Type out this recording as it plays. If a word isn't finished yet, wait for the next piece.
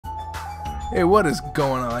Hey, what is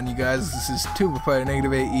going on, you guys? This is Tubaplyr,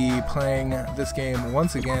 NegativeAE, playing this game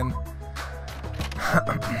once again.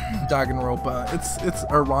 Danganronpa. It's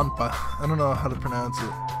Danganronpa. I don't know how to pronounce it.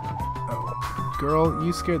 Oh, girl,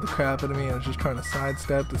 you scared the crap out of me. I was just trying to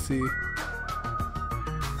sidestep to see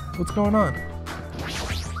what's going on.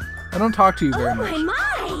 I don't talk to you very much.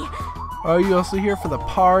 My! Are you also here for the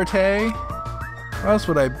party? Why else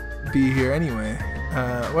would I be here anyway?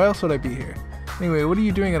 Why else would I be here? Anyway, what are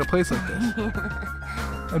you doing at a place like this?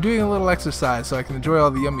 I'm doing a little exercise so I can enjoy all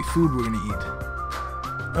the yummy food we're gonna eat.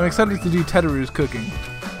 I'm excited to do Teteru's cooking.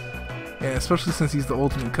 Yeah, especially since he's the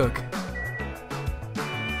ultimate cook.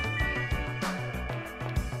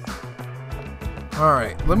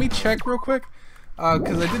 Alright, let me check real quick.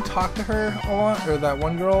 Because I did talk to her a lot, or that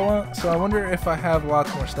one girl a lot, so I wonder if I have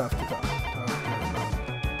lots more stuff to talk to her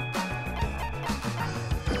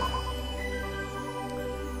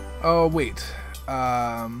about. Oh, wait.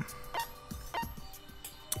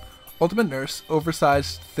 Ultimate Nurse,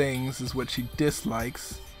 oversized things is what she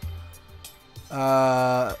dislikes.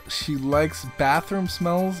 She likes bathroom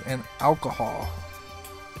smells and alcohol.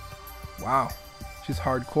 Wow, she's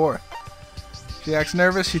hardcore. She acts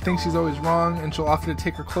nervous, she thinks she's always wrong, and she'll offer to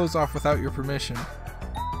take her clothes off without your permission.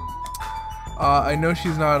 I know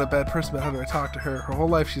she's not a bad person, but how do I talk to her? Her whole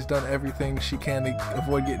life she's done everything she can to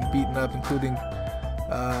avoid getting beaten up, including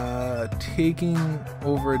taking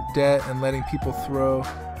over debt and letting people throw,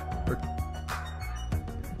 or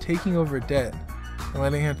taking over debt and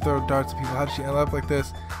letting him throw darts at people. How did she end up like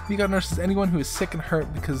this? We got nurses anyone who is sick and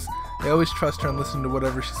hurt because they always trust her and listen to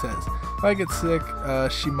whatever she says. If I get sick,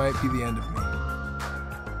 she might be the end of me.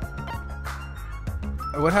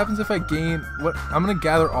 What happens if I gain what? I'm gonna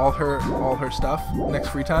gather all her stuff next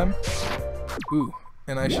free time. Ooh,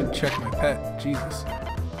 and I should check my pet. Jesus.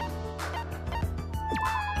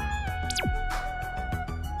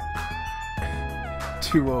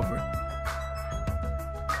 Two over.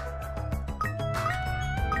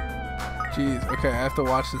 Jeez, okay, I have to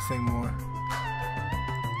watch this thing more.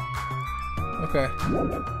 Okay.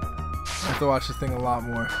 I have to watch this thing a lot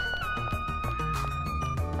more.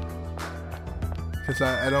 Because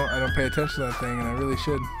I don't pay attention to that thing, and I really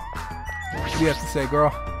should. What do you have to say,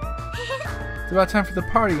 girl? It's about time for the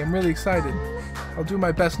party. I'm really excited. I'll do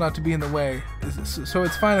my best not to be in the way. So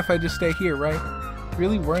it's fine if I just stay here, right?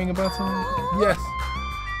 Really worrying about something? Yes.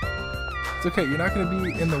 It's okay, you're not going to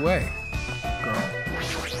be in the way, girl.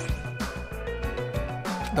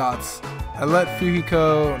 Dots. I let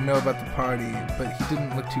Fujiko know about the party, but he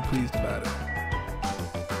didn't look too pleased about it.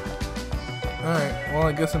 Alright, well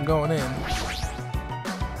I guess I'm going in.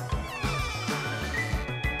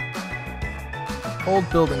 Old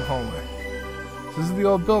building hallway. This is the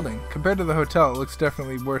old building. Compared to the hotel, it looks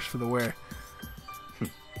definitely worse for the wear.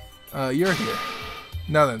 You're here.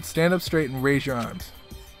 Now then, stand up straight and raise your arms.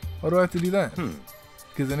 Why do I have to do that?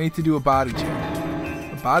 Because I need to do a body check.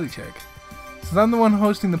 A body check? Since I'm the one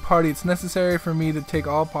hosting the party, it's necessary for me to take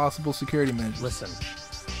all possible security measures. Listen.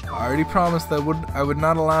 I already promised that I would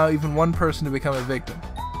not allow even one person to become a victim.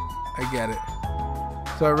 I get it.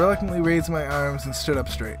 So I reluctantly raised my arms and stood up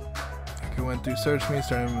straight. I went through search me,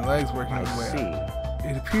 starting with my legs, working my way up.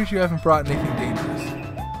 It appears you haven't brought anything dangerous.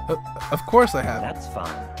 Of course I haven't. That's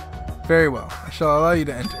fine. Very well. I shall allow you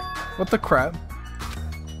to enter. What the crap?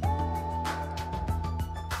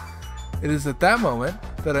 It is at that moment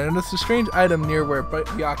that I noticed a strange item near where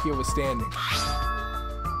Byakuya was standing.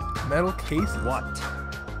 Metal cases. What?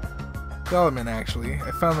 Dollarman, actually.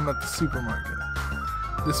 I found them at the supermarket.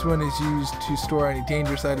 This one is used to store any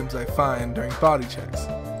dangerous items I find during body checks.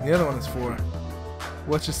 And the other one is for,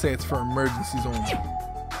 let's just say it's for emergencies only.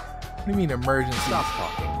 What do you mean emergencies? Stop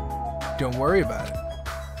talking. Don't worry about it.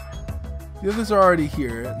 The others are already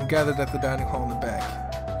here and gathered at the dining hall in the back.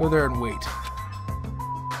 Go there and wait.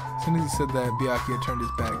 As soon as he said that, Byakuya turned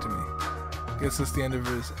his back to me. I guess that's the end of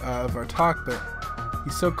our talk, but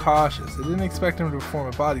he's so cautious. I didn't expect him to perform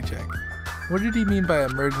a body check. What did he mean by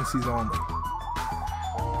emergencies only?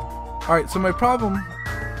 Alright, so my problem...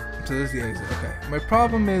 So this is the exit, okay. My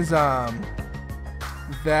problem is that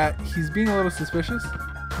he's being a little suspicious,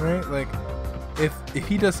 right? Like, if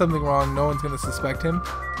he does something wrong, no one's going to suspect him.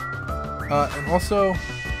 And also...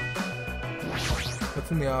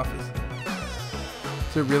 What's in the office?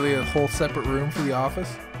 Is there really a whole separate room for the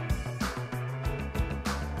office?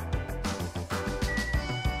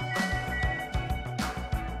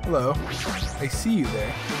 Hello. I see you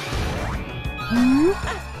there.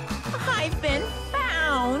 I've been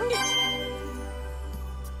found!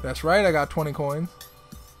 That's right, I got 20 coins.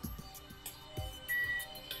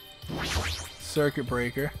 Circuit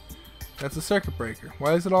breaker. That's a circuit breaker.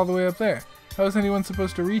 Why is it all the way up there? How is anyone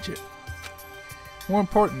supposed to reach it? More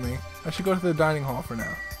importantly, I should go to the dining hall for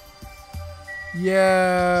now.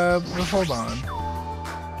 Yeah, but hold on.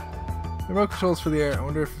 The remote controls for the air. I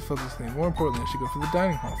wonder if it fills this thing. More importantly, I should go for the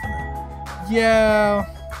dining hall for now. Yeah,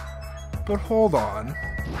 but hold on.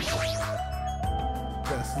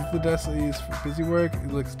 Yes, this is the desk I use for busy work.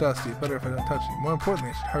 It looks dusty. It's better if I don't touch it. More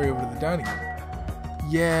importantly, I should hurry over to the dining room.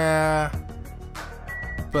 Yeah,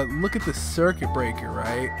 but look at the circuit breaker,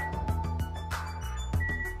 right?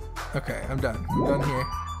 Okay, I'm done. I'm done here.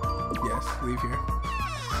 Yes, leave here.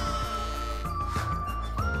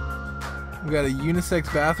 We got a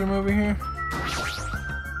unisex bathroom over here.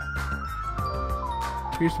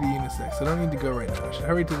 Appears to be unisex. I don't need to go right now. I should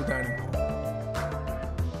hurry to the dining hall.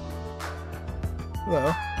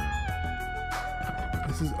 Hello.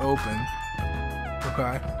 This is open.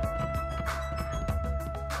 Okay.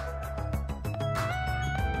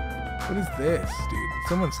 What is this, dude?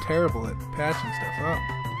 Someone's terrible at patching stuff up.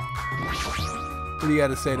 What do you got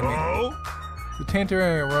to say to me? The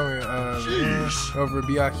Tantarang and Romeo over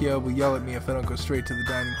Byakuya will yell at me if I don't go straight to the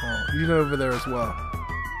dining hall. You go over there as well.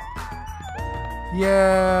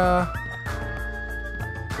 Yeah.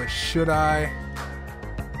 But should I?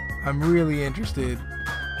 I'm really interested.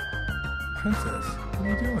 Princess, what are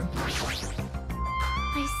you doing?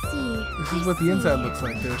 I see. This is what the inside looks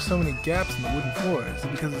like. There are so many gaps in the wooden floor. Is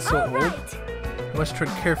it because it's so old? I must tread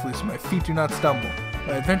carefully so my feet do not stumble.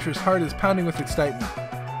 My adventurous heart is pounding with excitement.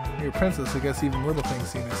 You're a princess, I guess even little things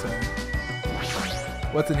seem exciting.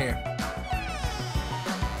 What's in here?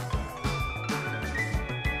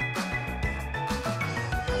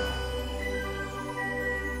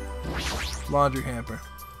 Laundry hamper.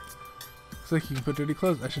 Looks like you can put dirty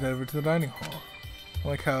clothes. I should head over to the dining hall. I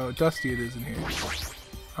like how dusty it is in here.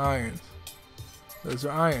 Irons. Those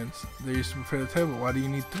are irons. They're used to prepare the table. Why do you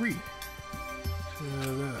need 3?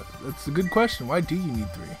 That's a good question. Why do you need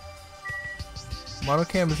 3?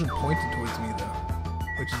 Monocam isn't pointed towards me though,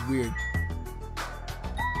 which is weird.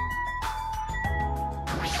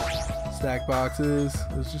 Stack boxes.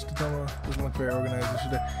 There's just a demo. Doesn't look very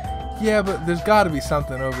organized. Yeah, but there's got to be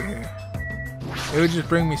something over here. It would just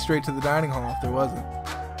bring me straight to the dining hall if there wasn't.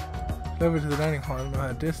 Over to the dining hall. I don't know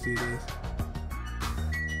how dusty it is.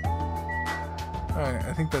 Alright,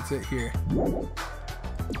 I think that's it here. Alright,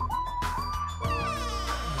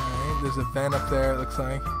 there's a vent up there, it looks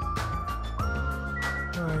like.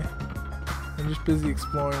 Alright. I'm just busy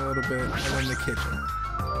exploring a little bit, and then the kitchen.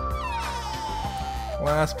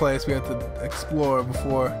 Last place we have to explore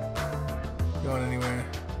before going anywhere.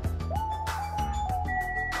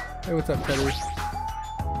 Hey, what's up, Teddy?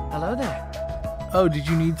 Hello there. Oh, did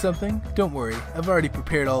you need something? Don't worry, I've already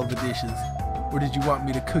prepared all of the dishes. Or did you want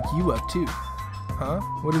me to cook you up too? Huh?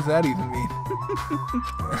 What does that even mean?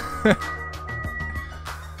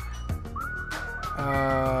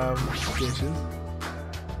 Dishes.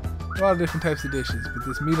 A lot of different types of dishes, but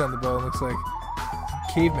this meat on the bone looks like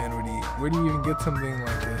a caveman would eat. Where do you even get something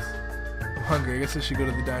like this? I'm hungry. I guess I should go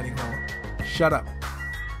to the dining hall. Shut up.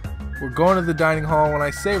 We're going to the dining hall when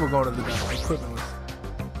I say we're going to the dining hall. Equipment list.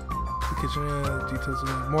 The kitchen details.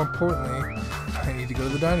 More importantly, I need to go to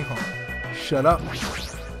the dining hall. Shut up.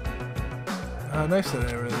 Knife set.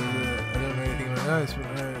 I don't know anything about knives, but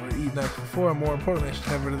I would eat knives before. And more importantly, I should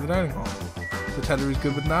head over to the dining hall. The Teddery's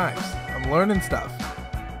good with knives. I'm learning stuff.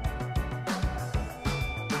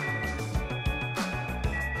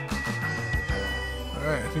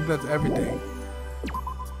 Alright, I think that's everything.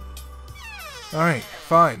 Alright,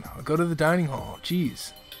 fine. I'll go to the dining hall.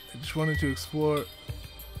 Jeez. I just wanted to explore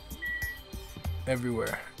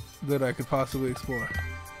everywhere that I could possibly explore.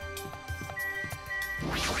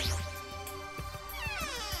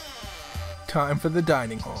 Time for the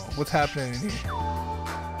dining hall. What's happening in here?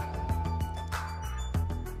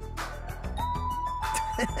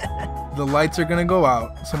 The lights are gonna go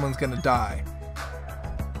out. Someone's gonna die.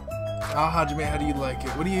 Ah, Hajime, how do you like it?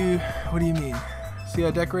 What do you mean? See,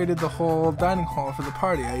 I decorated the whole dining hall for the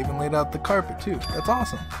party. I even laid out the carpet too. That's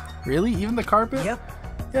awesome. Really? Even the carpet? Yep,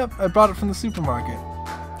 I bought it from the supermarket.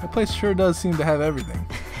 That place sure does seem to have everything.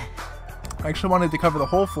 I actually wanted to cover the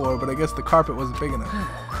whole floor, but I guess the carpet wasn't big enough.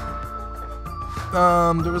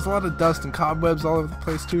 There was a lot of dust and cobwebs all over the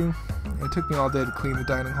place too. It took me all day to clean the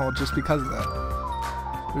dining hall just because of that.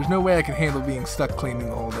 There's no way I could handle being stuck cleaning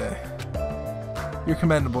the whole day. You're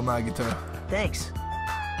commendable, Nagito. Thanks.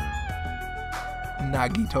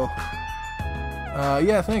 Nagito.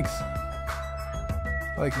 Yeah, thanks.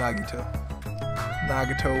 I like Nagito.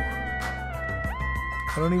 Nagito.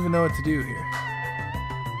 I don't even know what to do here.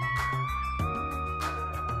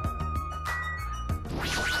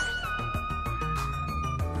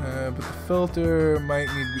 But the filter might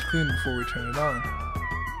need to be cleaned before we turn it on.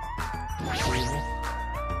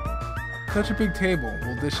 Such a big table.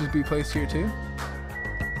 Will dishes be placed here too?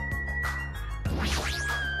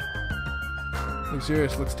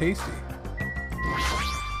 Luxurious, looks tasty.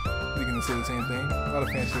 We can say the same thing. A lot of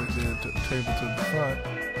fancy table to the front.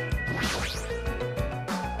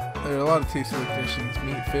 There are a lot of tasty looking dishes,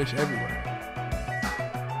 meat, fish, everywhere.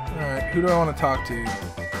 Alright, who do I want to talk to?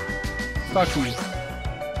 Let's talk to you.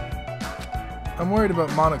 I'm worried about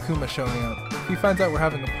Monokuma showing up. If he finds out we're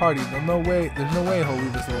having a party, there's no way he'll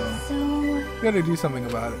leave us alone. So... We gotta do something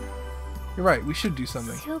about it. You're right, we should do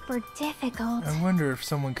something. super difficult. I wonder if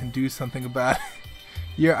someone can do something about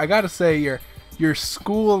it. I gotta say, your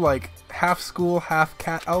school, like, half school, half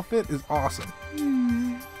cat outfit is awesome.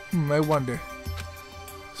 I wonder.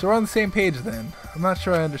 So we're on the same page then. I'm not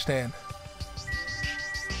sure I understand.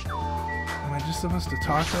 Am I just supposed to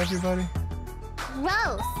talk to everybody?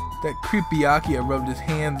 Gross. That creep Byakuya rubbed his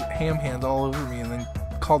ham hands all over me and then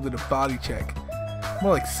called it a body check.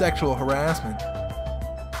 More like sexual harassment.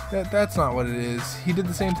 That's not what it is. He did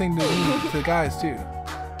the same thing to me, to the guys too.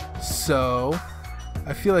 So,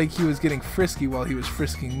 I feel like he was getting frisky while he was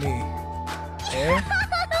frisking me. Eh?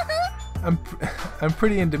 I'm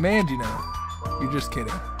pretty in demand, you know. You're just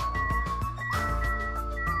kidding.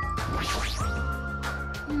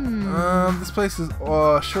 This place is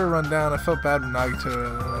sure run down. I felt bad with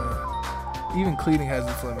Nagito. Even cleaning has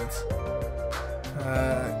its limits.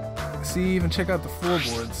 See, even check out the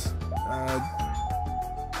floorboards.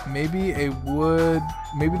 Maybe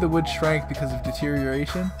the wood shrank because of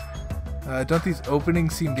deterioration. Don't these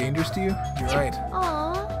openings seem dangerous to you? You're right.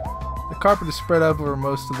 Aww. The carpet is spread out over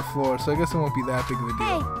most of the floor, so I guess it won't be that big of a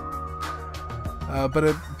deal. But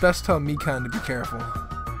I'd best tell Mikan to be careful.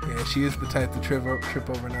 Yeah, she is the type to trip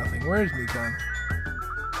over nothing. Where is Mikan?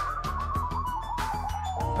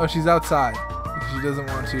 Oh, she's outside because she doesn't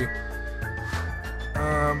want to.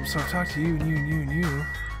 So I've talked to you, and you.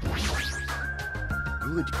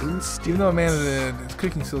 Good instinct. Even though Amanda, his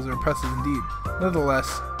cooking skills are impressive indeed. Nevertheless,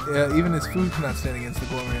 even his food cannot stand against the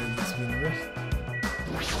glory of this universe.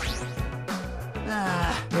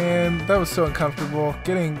 Man, that was so uncomfortable.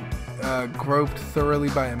 Getting groped thoroughly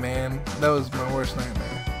by a man, that was my worst nightmare.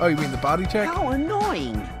 Oh, you mean the body check? How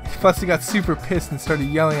annoying. Plus he got super pissed and started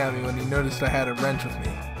yelling at me when he noticed I had a wrench with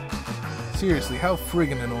me. Seriously, how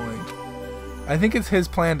friggin' annoying. I think it's his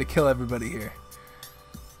plan to kill everybody here.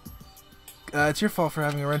 It's your fault for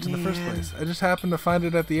having a wrench in the first place. I just happened to find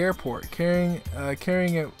it at the airport. Carrying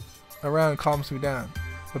it around calms me down.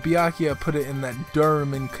 But Byakuya put it in that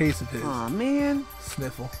Durham case of his. Aw, man.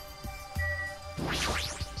 Sniffle.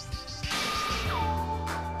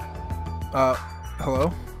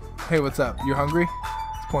 Hello? Hey, what's up? You're hungry?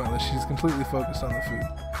 It's pointless. She's completely focused on the food.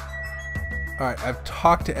 Alright, I've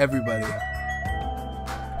talked to everybody.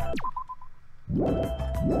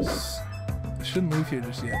 I shouldn't leave here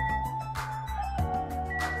just yet.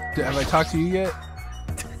 Have I talked to you yet?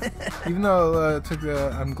 Even though it took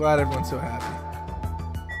I'm glad everyone's so happy.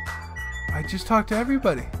 I just talked to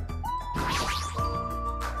everybody.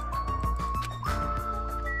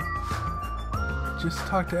 Just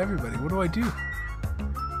talk to everybody. What do I do?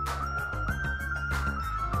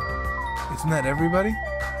 Isn't that everybody?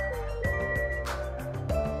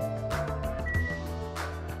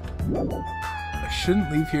 I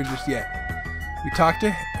shouldn't leave here just yet. We talked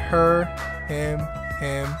to her, him.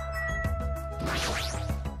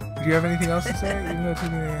 Do you have anything else to say? Even though it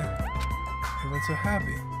took me, everyone's so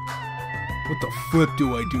happy. What the flip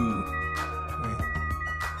do I do?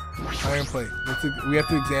 Wait. Iron plate. We have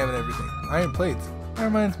to examine everything. Iron plates. That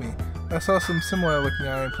reminds me. I saw some similar looking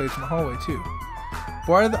iron plates in the hallway too.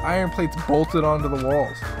 Why are the iron plates bolted onto the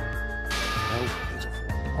walls?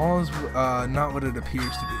 All is not what it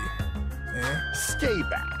appears to be. Eh? Stay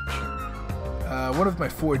back. One of my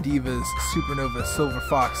 4 divas, Supernova Silver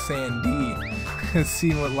Fox Sandy, has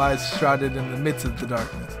seen what lies shrouded in the midst of the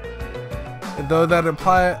darkness. And though that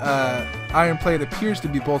iron plate appears to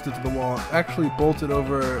be bolted to the wall, it's actually bolted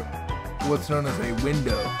over what's known as a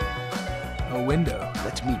window. A window.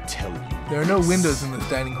 Let me tell you. There are no windows in this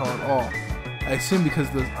dining hall at all. I assume because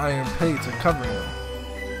those iron plates are covering them.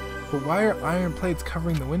 But why are iron plates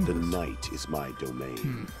covering the windows? The night is my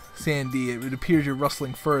domain. Sandy, it appears your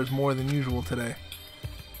rustling fur is more than usual today.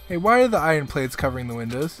 Hey, why are the iron plates covering the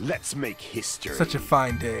windows? Let's make history. Such a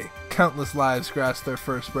fine day. Countless lives grasp their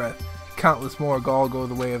first breath. Countless more all go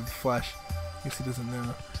the way of the flesh. I guess he doesn't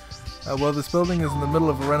know. Well, this building is in the middle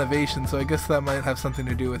of a renovation, so I guess that might have something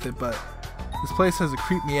to do with it, but this place has a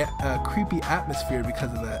creepy atmosphere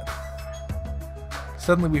because of that.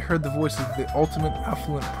 Suddenly we heard the voice of the ultimate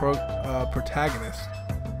affluent protagonist.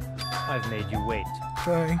 I've made you wait.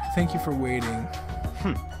 Thank you for waiting.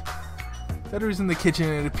 Setter's in the kitchen,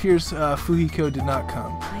 and it appears Fujiko did not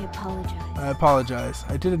come. I apologize. I apologize.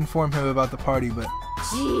 I did inform him about the party, but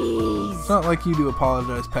Jeez. it's not like you to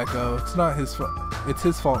apologize, Peko. It's not his fault. It's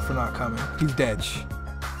his fault for not coming. He's dead.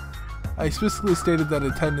 I explicitly stated that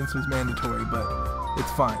attendance was mandatory, but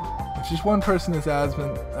it's fine. If just one person is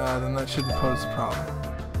absent, then that shouldn't pose a problem.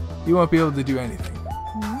 You won't be able to do anything.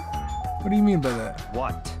 What do you mean by that?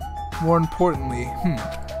 What? More importantly,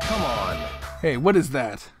 Come on. Hey, what is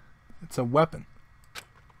that? It's a weapon.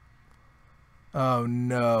 Oh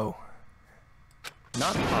no.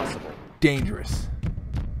 Not possible. Dangerous.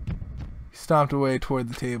 He stomped away toward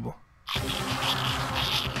the table.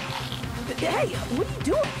 Hey, what are you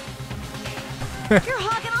doing? You're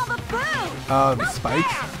hogging all the food. Oh, the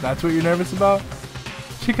spikes? That's what you're nervous about?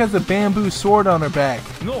 Chick has a bamboo sword on her back.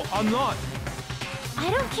 No, I'm not. I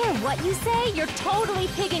don't care what you say. You're totally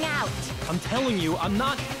pigging out. I'm telling you, I'm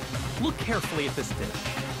not. Look carefully at this dish.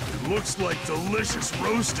 It looks like delicious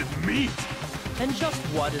roasted meat. And just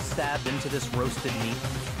what is stabbed into this roasted meat?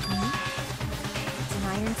 It's an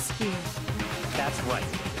iron skewer. That's right.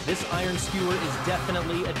 This iron skewer is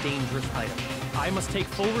definitely a dangerous item. I must take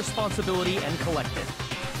full responsibility and collect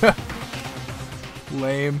it.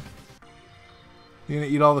 Lame. You gonna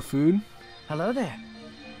eat all the food? Hello there.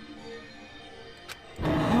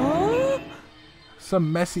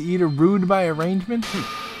 Some messy eater ruined by arrangement?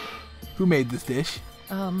 Who made this dish?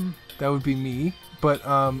 That would be me. But,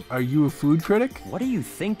 are you a food critic? What are you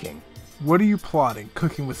thinking? What are you plotting,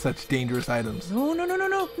 cooking with such dangerous items? No.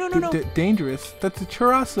 Dangerous? That's a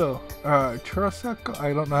churrasco. Churrasco?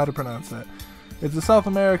 I don't know how to pronounce that. It's a South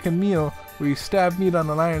American meal where you stab meat on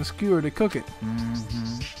an iron skewer to cook it.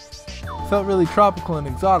 It felt really tropical and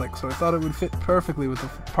exotic, so I thought it would fit perfectly with the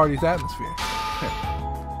party's atmosphere.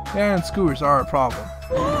 The iron skewers are a problem.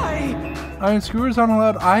 Why? Iron skewers aren't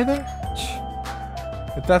allowed either?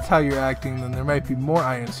 If that's how you're acting, then there might be more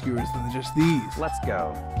iron skewers than just these. Let's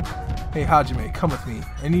go. Hey Hajime, come with me.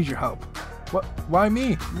 I need your help. What? Why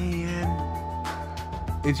me? Man.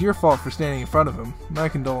 It's your fault for standing in front of him. My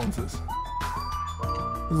condolences.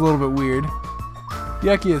 It was a little bit weird.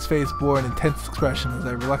 Yakiya's face bore an intense expression as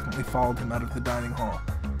I reluctantly followed him out of the dining hall.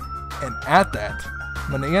 And at that,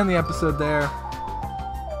 I'm gonna end the episode there.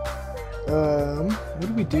 What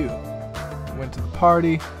did we do? We went to the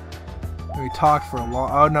party. And we talked for a long.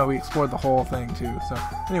 Oh no, we explored the whole thing too. So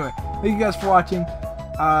anyway, thank you guys for watching.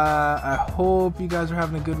 I hope you guys are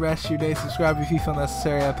having a good rest of your day. Subscribe if you feel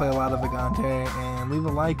necessary. I play a lot of Vagante, and leave a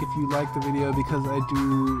like if you like the video because I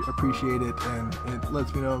do appreciate it and it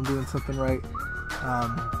lets me know I'm doing something right.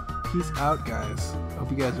 Peace out, guys.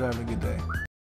 Hope you guys are having a good day.